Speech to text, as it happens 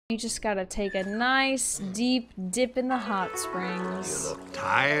You just gotta take a nice, deep dip in the hot You springs. look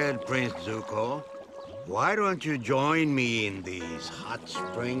tired, Prince Zuko. Why don't you join me in these hot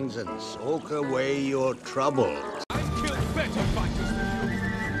springs and soak away your troubles?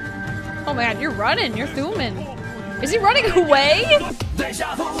 Oh my god, you're running, you're zooming. Is he running away?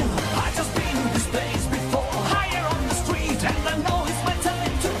 Deja vu, I just been in this place before. Higher on the street, and I know it's my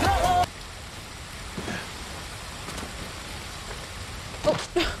time to go. Oh.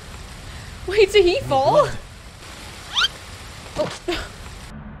 Wait, did he fall? Oh.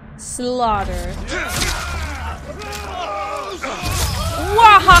 Slaughter.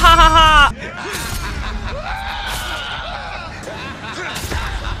 Wahahaha!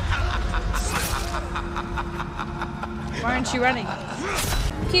 Why aren't you running?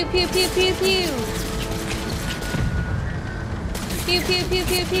 Pew pew pew pew pew. Pew pew pew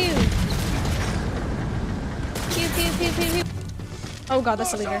pew pew. Pew pew pew pew pew. Oh god,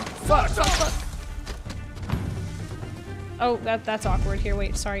 that's a leader. Fuck, fuck, fuck. Oh, that's awkward here.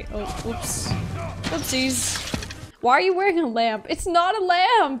 Wait, sorry. Oh, oops. Oopsies. Why are you wearing a lamp? It's not a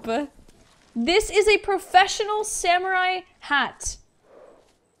lamp! This is a professional samurai hat.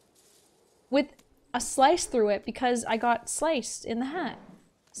 With a slice through it because I got sliced in the hat.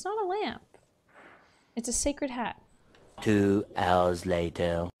 It's not a lamp. It's a sacred hat. 2 hours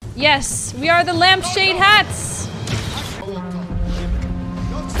later. Yes, we are the lampshade hats!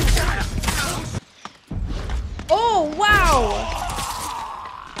 Oh, wow!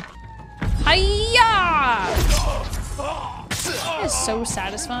 Hiya! That is so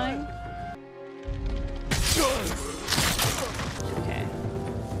satisfying. Okay.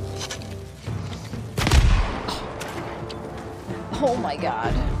 Oh my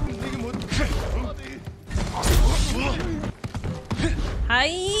god.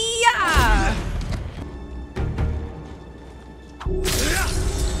 Hiya!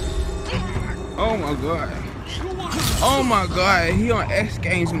 Oh my god. Oh my god, he on X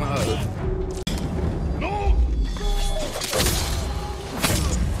Games mode.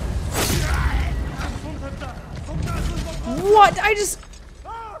 What? I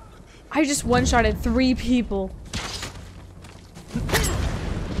just one-shotted 3 people.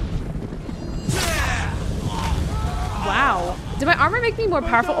 Wow. Did my armor make me more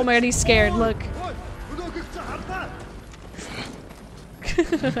powerful? Oh my god, he's scared. Look.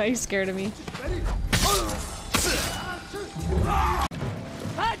 He's scared of me.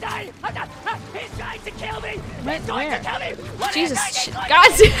 He's trying to kill me! Where? What Jesus.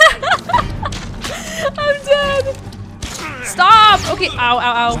 God. I'm dead. Stop. Okay. Ow, ow,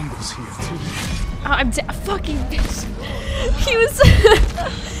 ow. Oh, I'm dead. Fucking bitch. He was...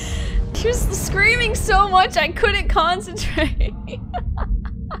 He was screaming so much I couldn't concentrate.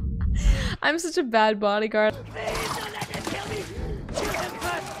 I'm such a bad bodyguard.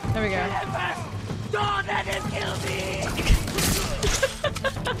 There we go. Don't let him kill me!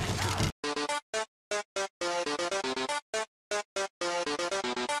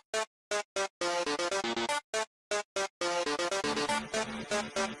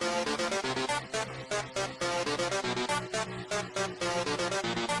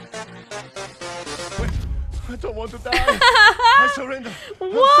 I don't want to die. I surrender.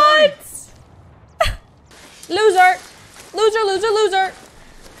 What? Loser! Loser, loser, loser!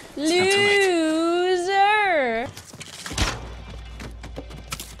 Loser!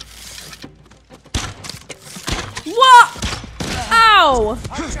 What? Ow!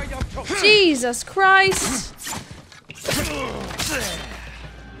 Jesus Christ!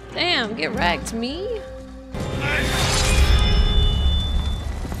 Damn, get wrecked, me.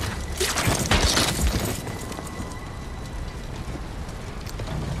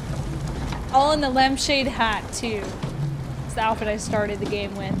 All in the lampshade hat, too. It's the outfit I started the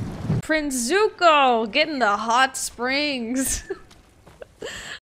game with. Prince Zuko! Getting the hot springs!